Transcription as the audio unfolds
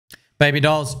Baby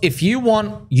dolls, if you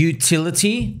want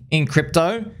utility in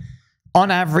crypto,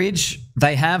 on average,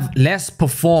 they have less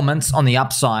performance on the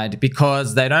upside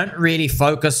because they don't really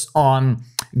focus on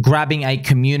grabbing a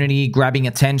community, grabbing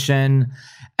attention,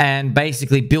 and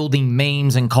basically building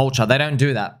memes and culture. They don't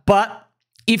do that. But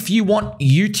if you want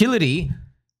utility,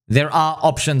 there are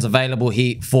options available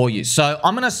here for you. So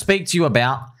I'm going to speak to you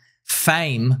about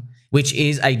PHAME, which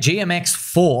is a GMX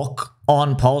fork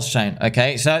on PulseChain.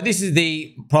 Okay, so this is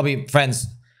the, probably, friends,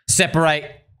 separate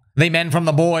the men from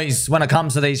the boys when it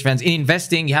comes to these, friends. In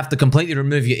investing, you have to completely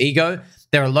remove your ego.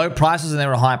 There are low prices and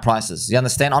there are high prices. You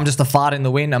understand? I'm just a fart in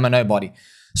the wind. I'm a nobody.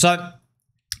 So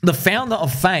the founder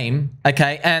of PHAME,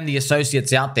 okay, and the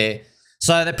associates out there,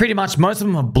 so they pretty much, most of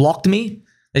them have blocked me.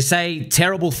 They say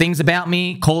terrible things about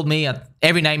me, called me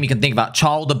every name you can think about,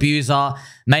 child abuser,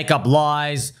 make up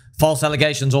lies, false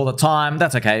allegations all the time.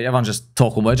 That's okay. Everyone's just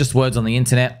talking words, just words on the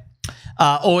internet.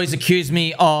 Always accuse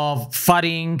me of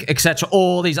fudding, etc.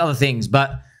 All these other things.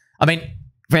 But, I mean,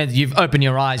 friends, you've opened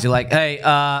your eyes. You're like, hey,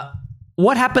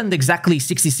 what happened exactly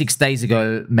 66 days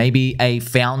ago? Maybe a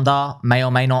founder may or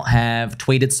may not have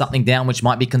tweeted something down which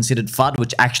might be considered FUD,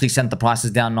 which actually sent the prices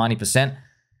down 90%.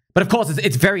 But, of course,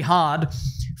 it's very hard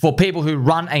for people who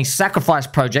run a sacrifice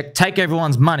project, take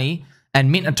everyone's money,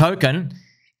 and mint a token.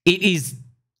 It is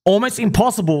almost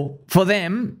impossible for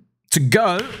them to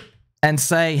go and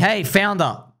say, hey,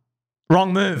 founder,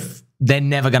 wrong move. They're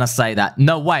never going to say that.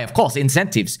 No way. Of course,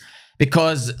 incentives.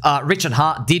 Because Richard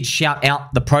Hart did shout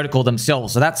out the protocol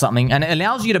themselves. So that's something. And it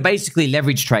allows you to basically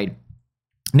leverage trade.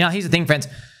 Now, here's the thing, friends.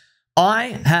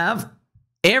 I have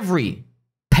every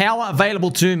power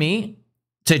available to me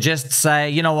to just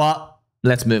say, you know what?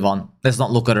 Let's move on. Let's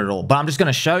not look at it at all. But I'm just going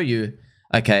to show you,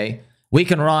 okay, we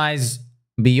can rise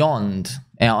beyond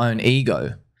our own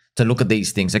ego to look at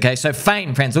these things, okay? So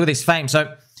PHAME, friends, look at this PHAME.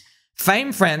 So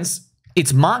PHAME, friends,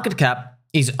 its market cap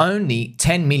is only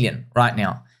 10 million right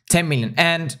now. 10 million.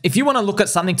 And if you want to look at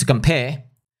something to compare,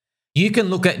 you can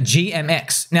look at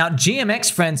GMX. Now,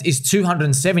 GMX, friends, is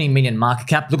 270 million market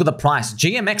cap. Look at the price.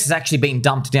 GMX is actually being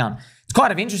dumped down. It's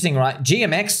kind of interesting, right?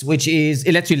 GMX, which is,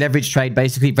 it lets you leverage trade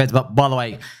basically, friends. But by the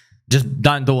way, just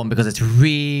don't do them because it's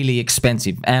really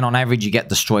expensive. And on average, you get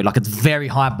destroyed. Like, it's very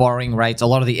high borrowing rates. A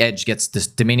lot of the edge gets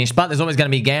diminished, but there's always going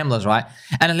to be gamblers, right?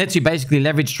 And it lets you basically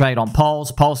leverage trade on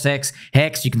Pulse, PulseX,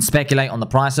 Hex. You can speculate on the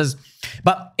prices.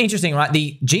 But interesting, right?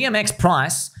 The GMX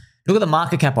price, look at the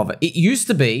market cap of it. It used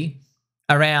to be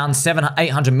around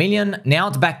 800 million. Now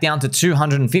it's back down to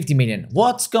 250 million.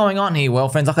 What's going on here? Well,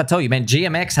 friends, like I tell you, man,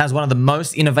 GMX has one of the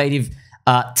most innovative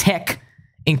tech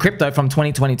in crypto from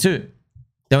 2022.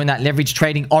 Doing that leverage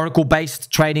trading, Oracle-based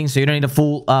trading, so you don't need a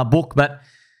full book. But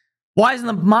why isn't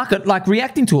the market like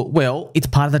reacting to it? Well, it's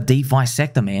part of the DeFi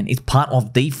sector, man. It's part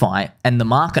of DeFi, and the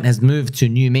market has moved to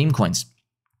new meme coins.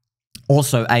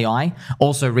 Also AI,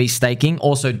 also restaking,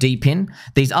 also DePIN,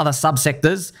 these other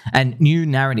subsectors and new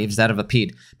narratives that have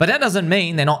appeared. But that doesn't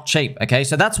mean they're not cheap, okay?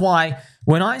 So that's why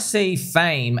when I see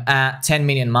PHAME at 10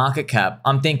 million market cap,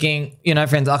 I'm thinking, you know,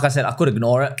 friends, like I said, I could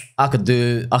ignore it. I could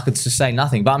just say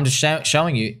nothing, but I'm just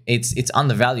showing you it's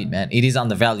undervalued, man. It is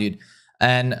undervalued.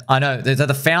 And I know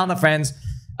the founder, friends,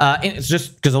 it's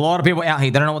just because a lot of people out here,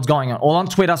 they don't know what's going on. All on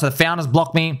Twitter, so the founders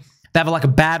block me. They have like a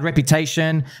bad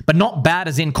reputation, but not bad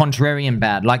as in contrarian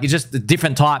bad. Like, it's just a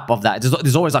different type of that.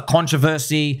 There's always a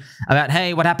controversy about,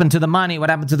 hey, what happened to the money? What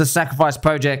happened to the sacrifice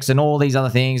projects and all these other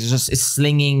things? It's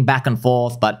slinging back and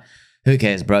forth, but who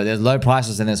cares, bro? There's low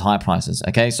prices and there's high prices,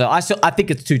 okay? So I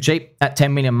think it's too cheap at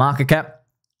 10 million market cap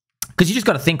because you just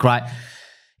got to think, right?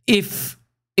 If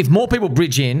more people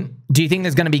bridge in, do you think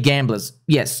there's going to be gamblers?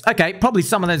 Yes. Okay, probably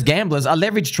some of those gamblers are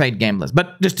leverage trade gamblers,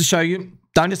 but just to show you,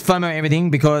 don't just FOMO everything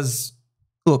because,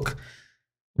 look,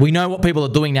 we know what people are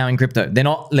doing now in crypto. They're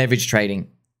not leverage trading.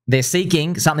 They're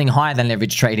seeking something higher than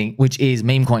leverage trading, which is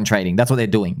meme coin trading. That's what they're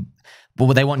doing.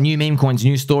 But they want new meme coins,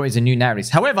 new stories, and new narratives.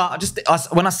 However,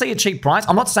 when I see a cheap price,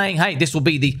 I'm not saying, hey, this will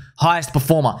be the highest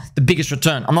performer, the biggest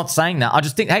return. I'm not saying that. I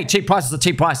just think, hey, cheap prices are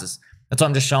cheap prices. That's what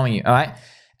I'm just showing you, all right?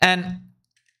 And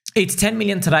it's 10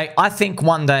 million today. I think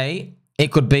one day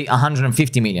it could be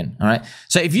 150 million, all right?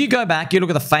 So if you go back, you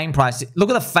look at the PHAME price, look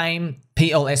at the PHAME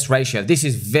PLS ratio. This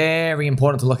is very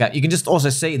important to look at. You can just also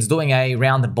see it's doing a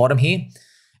rounded bottom here.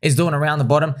 It's doing a rounded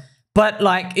bottom. But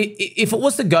like, if it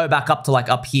was to go back up to like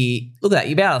up here, look at that.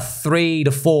 You're about a 3 to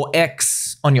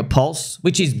 4x on your Pulse,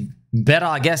 which is better,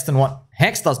 I guess, than what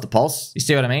Hex does to Pulse. You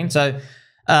see what I mean? So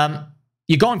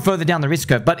you're going further down the risk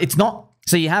curve, but it's not.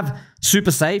 So you have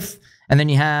super safe, and then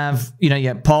you have, you know,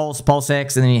 your Pulse,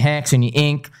 PulseX, and then your Hex and your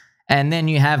Ink, and then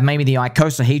you have maybe the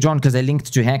icosahedron because they're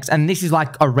linked to Hex. And this is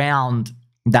like around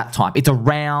that type. It's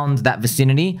around that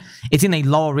vicinity. It's in the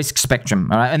lower risk spectrum,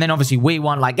 all right? And then obviously we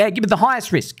want like, hey, give me the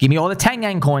highest risk. Give me all the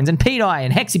Tangang coins and pDAI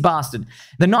and Hexy Bastard,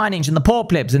 the 9-inch and the Poor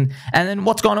Plebs, and then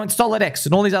what's going on with SolidX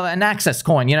and all these other, and Access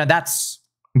coin. You know, that's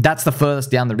the furthest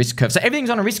down the risk curve. So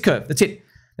everything's on a risk curve. That's it.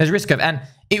 There's a risk curve. And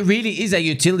it really is a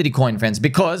utility coin, friends,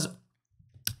 because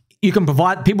you can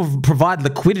provide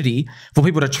liquidity for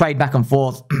people to trade back and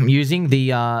forth using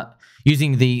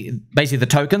basically the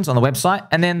tokens on the website,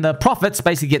 and then the profits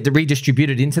basically get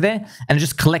redistributed into there, and it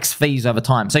just collects fees over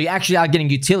time. So you actually are getting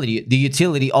utility, the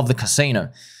utility of the casino.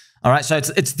 All right, so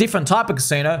it's different type of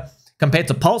casino compared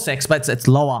to PulseX, but it's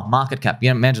lower market cap.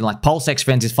 You know, imagine like PulseX,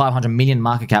 friends, is 500 million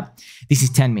market cap. This is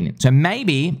 10 million. So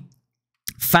maybe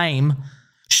PHAME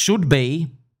should be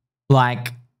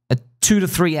like a 2 to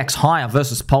 3x higher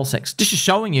versus PulseX. Just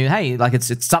showing you, hey, like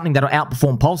it's something that'll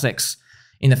outperform PulseX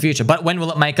in the future. But when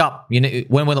will it make up?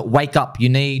 When will it wake up? You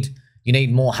need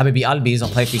more Habibi Albis. I'll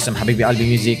play for you some Habibi Albi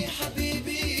music.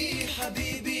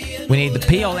 We need the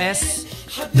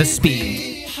PLS, the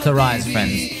speed to rise,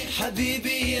 friends.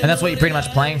 And that's what you're pretty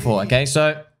much playing for, okay?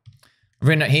 So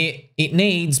we're in here, it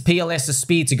needs PLS, the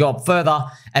speed to go up further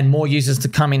and more users to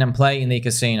come in and play in the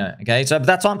casino, okay? So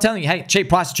that's what I'm telling you. Hey, cheap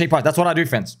price, cheap price. That's what I do,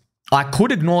 friends. I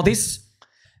could ignore this.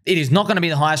 It is not going to be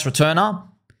the highest returner,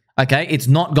 okay? It's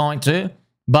not going to.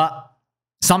 But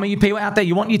some of you people out there,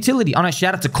 you want utility. I know,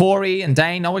 shout out to Corey and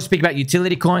Dane. I always speak about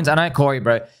utility coins. I know, Corey,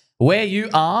 bro. Where you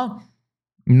are,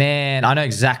 man, I know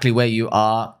exactly where you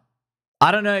are.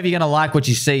 I don't know if you're going to like what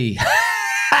you see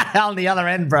on the other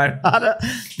end, bro.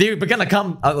 We're going to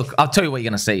come. Look, I'll tell you what you're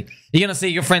going to see. You're going to see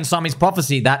your friend Sommi's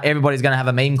prophecy that everybody's going to have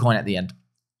a meme coin at the end.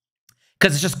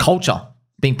 Because it's just culture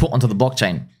being put onto the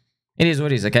blockchain. It is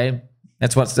what it is, okay?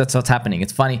 That's what's happening.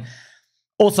 It's funny.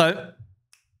 Also,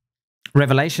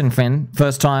 revelation, friend.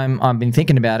 First time I've been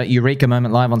thinking about it. Eureka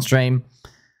moment live on stream.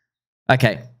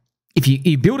 Okay. If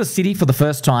you build a city for the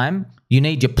first time, you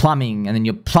need your plumbing and then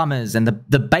your plumbers and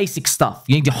the basic stuff.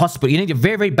 You need your hospital. You need your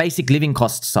very, very basic living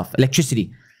cost stuff.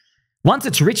 Electricity. Once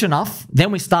it's rich enough,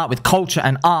 then we start with culture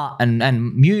and art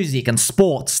and music and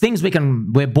sports. Things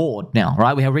we're bored now,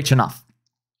 right? We are rich enough.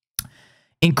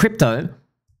 In crypto,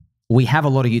 we have a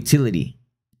lot of utility.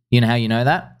 You know how you know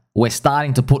that? We're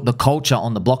starting to put the culture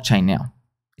on the blockchain now.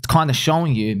 It's kind of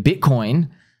showing you Bitcoin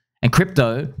and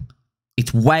crypto,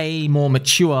 it's way more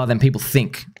mature than people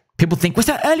think. People think, we're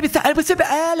so early, we're so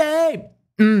early.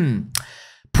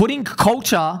 Putting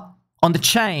culture on the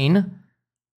chain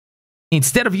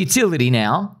instead of utility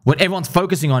now, when everyone's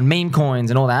focusing on meme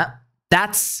coins and all that,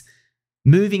 that's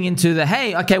moving into the,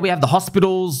 hey, okay, we have the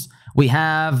hospitals, we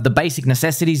have the basic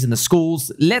necessities in the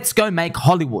schools. Let's go make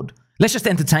Hollywood. Let's just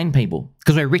entertain people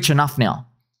because we're rich enough now.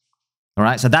 All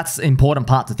right, so that's the important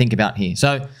part to think about here.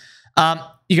 So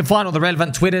you can find all the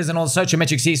relevant Twitters and all the social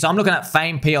metrics here. So I'm looking at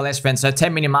PHAME PLS, friends. So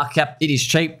 10 million market cap, it is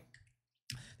cheap.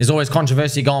 There's always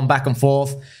controversy going back and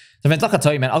forth. So friends, like I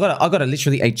tell you, man, I got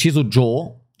literally a chiseled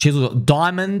jaw,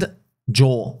 diamond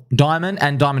jaw, diamond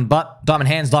and diamond butt, diamond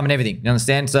hands, diamond everything. You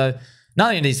understand? So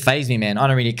none of these faze me, man. I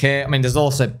don't really care. I mean, there's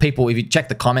also people, if you check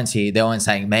the comments here, they're always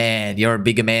saying, man, you're a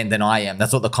bigger man than I am.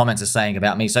 That's what the comments are saying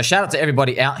about me. So shout out to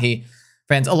everybody out here,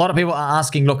 friends. A lot of people are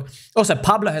asking, look, also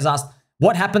Pablo has asked,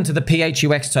 what happened to the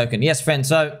PHUX token? Yes, friends.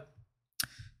 So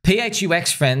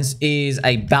PHUX, friends, is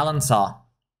a balancer,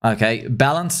 okay?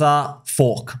 Balancer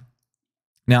fork.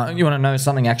 Now, you want to know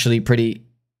something actually pretty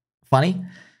funny?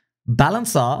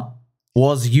 Balancer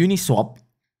was Uniswap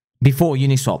before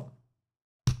Uniswap.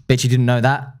 Bet you didn't know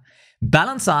that.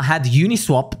 Balancer had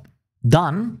Uniswap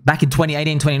done back in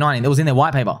 2018, 2019. It was in their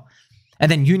white paper. And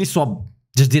then Uniswap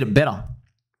just did it better.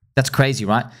 That's crazy,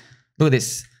 right? Look at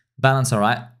this. Balancer,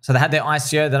 right? So they had their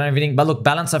ICO, they done everything. But look,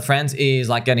 Balancer, friends, is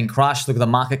like getting crushed. Look at the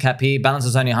market cap here.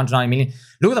 Balancer's only 190 million.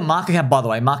 Look at the market cap, by the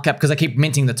way. Market cap, because I keep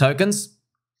minting the tokens.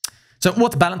 So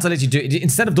what Balancer lets you do,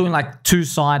 instead of doing like two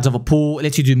sides of a pool, it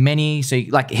lets you do many. So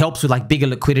it helps with like bigger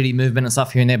liquidity movement and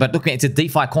stuff here and there. But look, it's a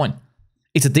DeFi coin.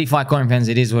 It's a DeFi coin, friends.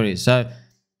 It is what it is. So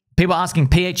people are asking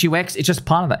PHUX, it's just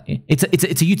part of that.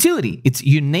 It's a utility.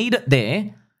 You need it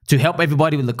there to help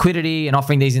everybody with liquidity and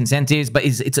offering these incentives, but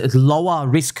it's a lower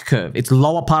risk curve. It's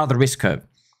lower part of the risk curve.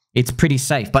 It's pretty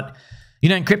safe. But, you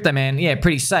know, in crypto, man, yeah,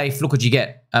 pretty safe. Look what you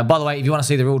get. By the way, if you want to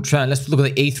see the real trend, let's look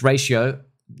at the ETH ratio.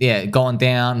 Yeah, going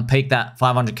down, peaked at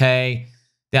 500K,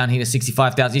 down here to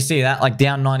 65,000. You see that? Like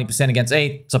down 90% against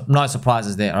ETH. So no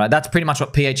surprises there, all right? That's pretty much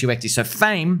what PHUX is. So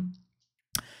PHAME,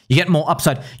 you get more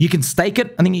upside. You can stake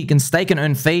it. I think you can stake and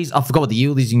earn fees. I forgot what the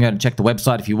yield is. You can go and check the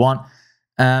website if you want.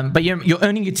 But you're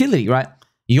earning utility, right?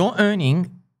 You're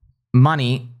earning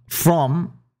money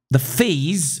from the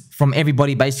fees from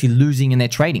everybody basically losing in their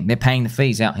trading. They're paying the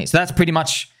fees out here. So that's pretty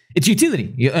much it's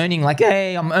utility. You're earning like,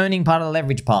 hey, I'm earning part of the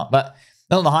leverage part. But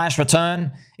not the highest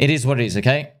return. It is what it is,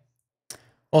 okay?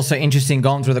 Also interesting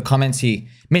going through the comments here.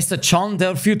 Mr. Chon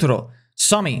del Futuro.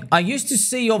 Sommi, I used to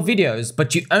see your videos,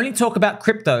 but you only talk about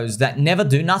cryptos that never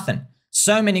do nothing.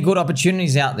 So many good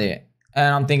opportunities out there.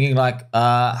 And I'm thinking like,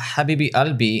 Habibi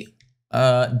Albi,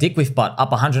 Dick with Butt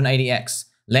up 180x.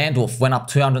 Landwolf went up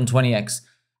 220x.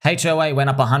 HOA went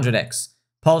up 100x.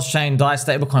 PulseChain DAI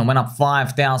stablecoin went up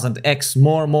 5,000x.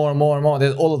 More and more and more and more.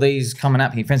 There's all of these coming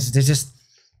up here. For instance, it's just,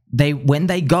 when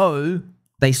they go,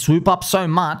 they swoop up so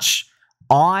much.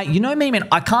 You know me, man,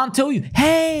 I can't tell you,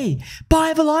 hey,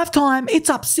 buy the lifetime, it's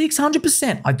up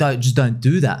 600%. I just don't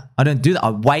do that. I don't do that.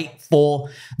 I wait for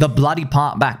the bloody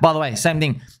part back. By the way, same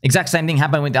thing, exact same thing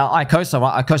happened with ICOSA,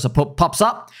 right? ICOSA pops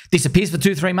up, disappears for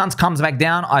 2-3 months, comes back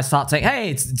down. I start saying, hey,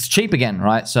 it's cheap again,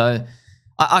 right? So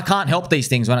I can't help these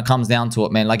things when it comes down to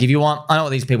it, man. Like if you want, I know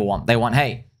what these people want. They want,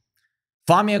 hey,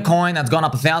 find me a coin that's gone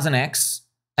up 1,000x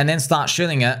and then start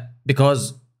shilling it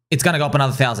because it's going to go up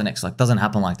another 1,000x. Like, doesn't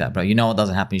happen like that, bro. You know it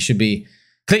doesn't happen. You should be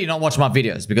clearly not watching my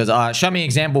videos because show me an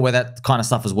example where that kind of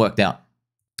stuff has worked out.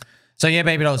 So yeah,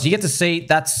 baby dolls, you get to see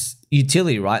that's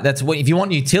utility, right? That's what, if you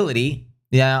want utility,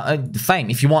 yeah, fame.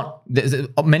 If you want, there's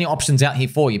many options out here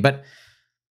for you, but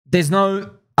there's no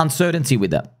uncertainty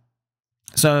with that.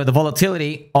 So the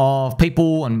volatility of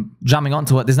people and jumping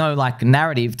onto it, there's no like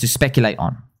narrative to speculate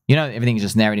on. You know, everything is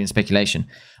just narrative and speculation.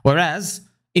 Whereas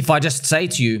if I just say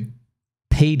to you,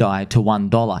 pDAI to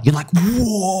 $1, you're like,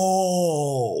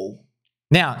 whoa.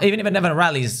 Now, even if it never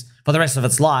rallies for the rest of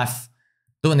its life,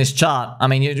 doing this chart, I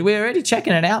mean, we're already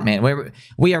checking it out, man.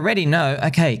 We already know,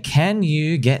 okay, can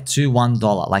you get to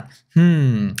 $1? Like,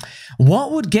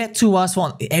 what would get to us?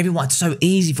 Everyone, it's so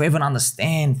easy for everyone to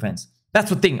understand, friends. That's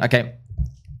the thing, okay.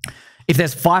 If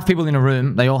there's 5 people in a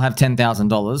room, they all have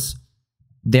 $10,000,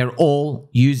 they're all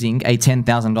using a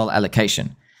 $10,000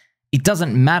 allocation. It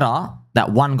doesn't matter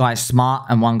that one guy's smart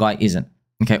and one guy isn't.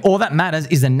 Okay, all that matters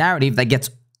is the narrative that gets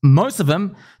most of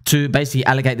them to basically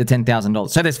allocate the $10,000.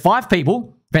 So there's 5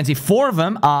 people. Fancy 4 of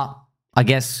them are, I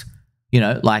guess, you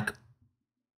know, like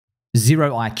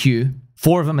 0 IQ.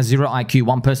 4 of them are 0 IQ.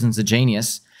 One person's a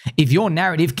genius. If your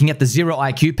narrative can get the 0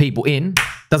 IQ people in,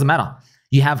 doesn't matter.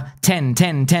 You have 10,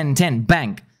 10, 10, 10,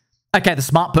 bang. Okay, the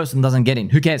smart person doesn't get in.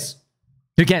 Who cares?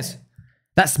 Who cares?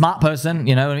 That smart person,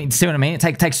 you know, see what I mean? It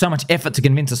takes so much effort to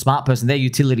convince a smart person they're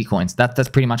utility coins. That's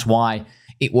pretty much why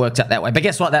it works out that way. But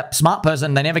guess what? That smart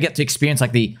person, they never get to experience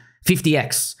like the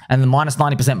 50x and the minus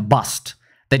 90% bust.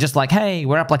 They're just like, hey,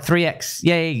 we're up like 3x.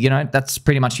 Yay, you know, that's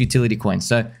pretty much utility coins.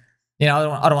 So, you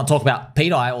know, I don't want to talk about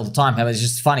pDAI all the time. It's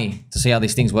just funny to see how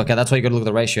these things work out. That's why you got to look at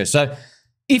the ratio. So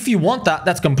if you want that,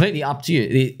 that's completely up to you.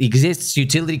 It exists,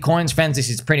 utility coins, friends. This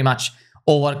is pretty much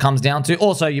all what it comes down to.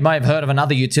 Also, you may have heard of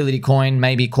another utility coin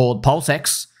maybe called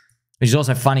PulseX, which is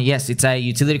also funny. Yes, it's a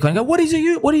utility coin. Go, what do you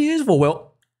use it for?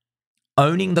 Well,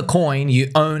 owning the coin, you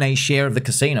own a share of the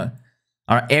casino.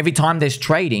 All right, every time there's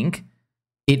trading,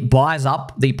 it buys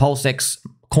up the PulseX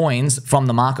coins from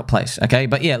the marketplace. Okay,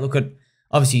 but yeah, look at,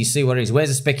 obviously you see what it is. Where's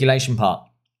the speculation part?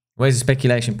 Where's the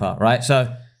speculation part, right?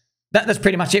 So that's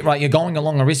pretty much it, right? You're going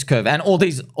along a risk curve, and all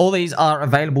these are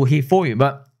available here for you.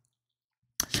 But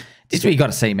this is what you got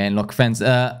to see, man. Look, friends,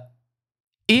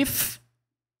 if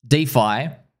DeFi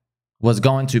was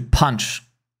going to punch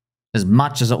as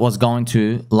much as it was going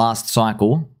to last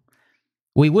cycle,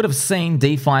 we would have seen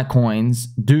DeFi coins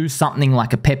do something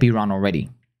like a Pepe run already.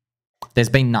 There's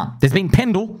been none. There's been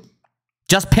PENDLE,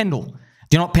 just PENDLE. Do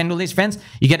you know what PENDLE is, friends?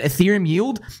 You get Ethereum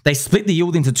yield. They split the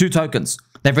yield into 2 tokens.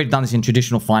 They've already done this in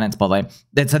traditional finance, by the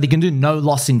way. So they can do no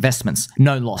loss investments.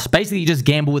 No loss. Basically, you just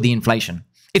gamble with the inflation.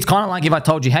 It's kind of like if I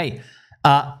told you, hey,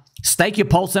 stake your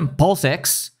Pulse and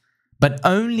PulseX, but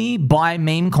only buy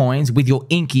meme coins with your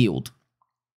ink yield.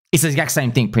 It's the exact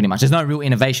same thing, pretty much. There's no real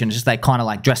innovation. It's just they kind of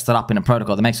like dressed it up in a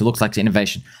protocol that makes it look like it's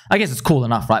innovation. I guess it's cool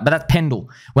enough, right? But that's PENDLE.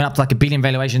 Went up to like $1 billion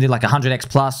valuation, did like 100x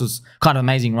plus. It was kind of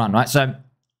amazing run, right? So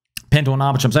PENDLE and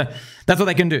Arbitrum. So that's what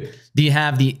they can do. Do you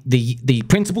have the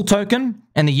principal token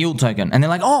and the yield token? And they're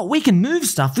like, oh, we can move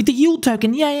stuff with the yield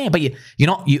token. Yeah. But you're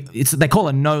not, they call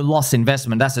it no loss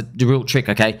investment. That's the real trick,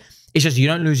 okay? It's just you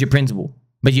don't lose your principal,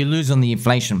 but you lose on the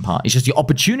inflation part. It's just your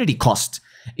opportunity cost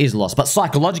is lost. But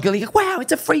psychologically, like, wow,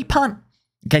 it's a free punt.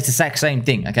 Okay, it's the exact same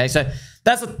thing. Okay, so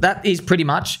that is pretty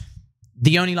much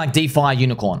the only like DeFi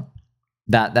unicorn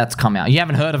that's come out. You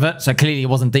haven't heard of it, so clearly it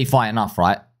wasn't DeFi enough,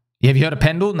 right? Have you heard of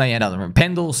PENDLE? No, you haven't.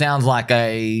 PENDLE sounds like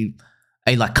a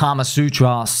like Kama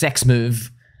Sutra sex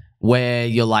move where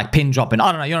you're like pin dropping.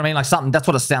 I don't know, you know what I mean? Like something, that's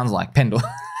what it sounds like, PENDLE.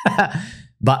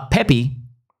 But Pepe,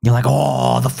 you're like,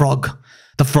 oh, the frog,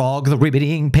 the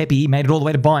ribbiting, Pepe made it all the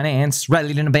way to Binance,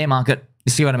 rallied in a bear market,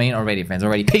 You see what I mean? Already, friends.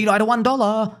 Already. pDAI to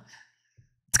 $1.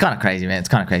 It's kind of crazy, man. It's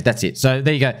kind of crazy. That's it. So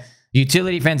there you go.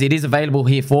 Utility, friends. It is available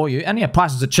here for you. And yeah,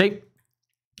 prices are cheap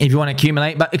if you want to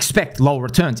accumulate, but expect low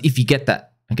returns if you get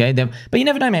that. Okay. But you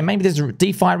never know, man. Maybe there's a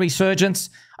DeFi resurgence.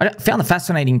 I found it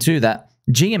fascinating too that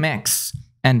GMX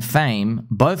and PHAME,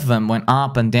 both of them went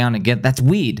up and down again. That's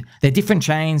weird. They're different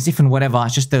chains, different whatever.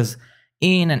 It's just there's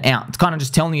in and out. It's kind of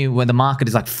just telling you where the market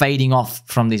is like fading off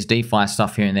from this DeFi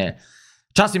stuff here and there.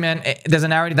 Trust me, man, there's a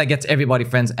narrative that gets everybody,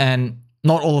 friends, and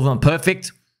not all of them are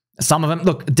perfect. Some of them,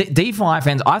 look, DeFi,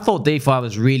 friends, I thought DeFi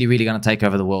was really, really going to take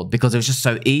over the world because it was just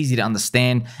so easy to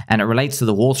understand and it relates to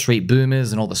the Wall Street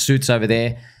boomers and all the suits over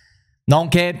there. No one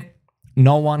cared.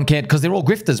 No one cared because they're all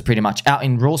grifters pretty much out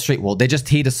in Wall Street world. They're just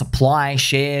here to supply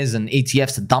shares and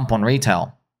ETFs to dump on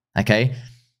retail. Okay.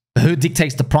 Who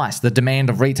dictates the price? The demand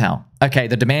of retail. Okay.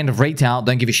 The demand of retail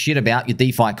don't give a shit about your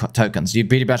DeFi tokens. You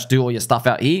pretty much do all your stuff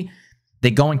out here. They're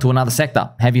going to another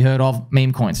sector. Have you heard of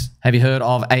meme coins? Have you heard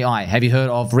of AI? Have you heard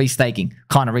of restaking?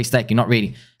 Kind of restaking, not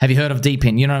really. Have you heard of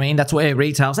DePIN? You know what I mean? That's where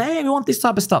retail's, hey, we want this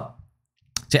type of stuff.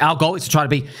 So our goal is to try to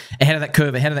be ahead of that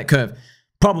curve,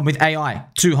 Problem with AI,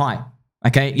 too high.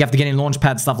 Okay, you have to get in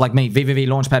Launchpad stuff like me, VVV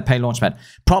Launchpad, Pay Launchpad.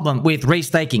 Problem with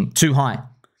restaking, too high.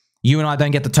 You and I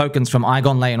don't get the tokens from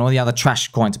Igon Layer and all the other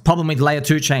trash coins. Problem with layer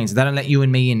 2 chains, they don't let you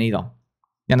and me in either.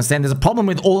 You understand? There's a problem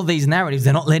with all of these narratives.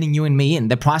 They're not letting you and me in.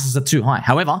 Their prices are too high.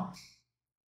 However,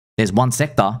 there's one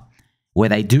sector where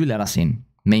they do let us in.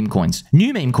 Meme coins.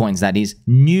 New meme coins, that is.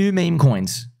 New meme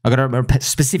coins. I got to remember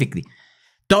specifically.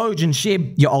 Doge and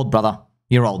SHIB, you're old, brother.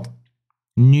 You're old.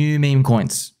 New meme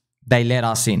coins. They let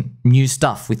us in. New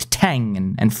stuff with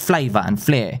tang and flavor and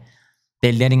flair.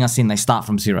 They're letting us in. They start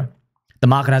from zero. The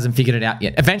market hasn't figured it out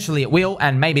yet. Eventually it will,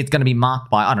 and maybe it's going to be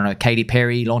marked by, I don't know, Katy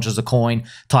Perry launches a coin,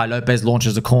 Ty Lopez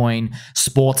launches a coin,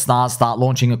 sports stars start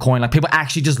launching a coin. Like people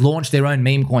actually just launch their own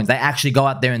meme coins. They actually go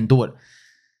out there and do it.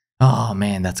 Oh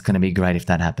man, that's going to be great if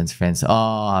that happens, friends.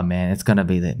 Oh man, it's going to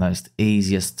be the most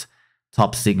easiest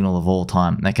top signal of all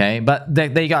time, okay? But there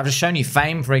you go. I've just shown you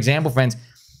PHAME, for example, friends.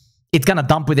 It's going to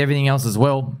dump with everything else as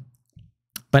well.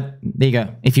 But there you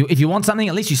go. If you want something,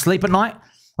 at least you sleep at night.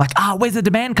 Like, where's the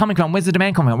demand coming from? Where's the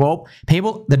demand coming from? Well,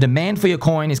 people, the demand for your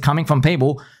coin is coming from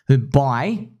people who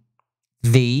buy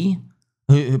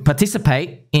who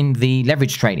participate in the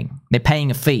leverage trading. They're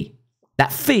paying a fee.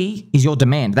 That fee is your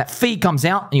demand. That fee comes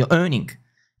out and you're earning.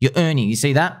 You're earning. You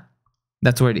see that?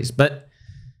 That's where it is. But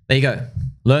there you go.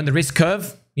 Learn the risk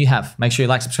curve. You have. Make sure you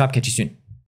like, subscribe. Catch you soon.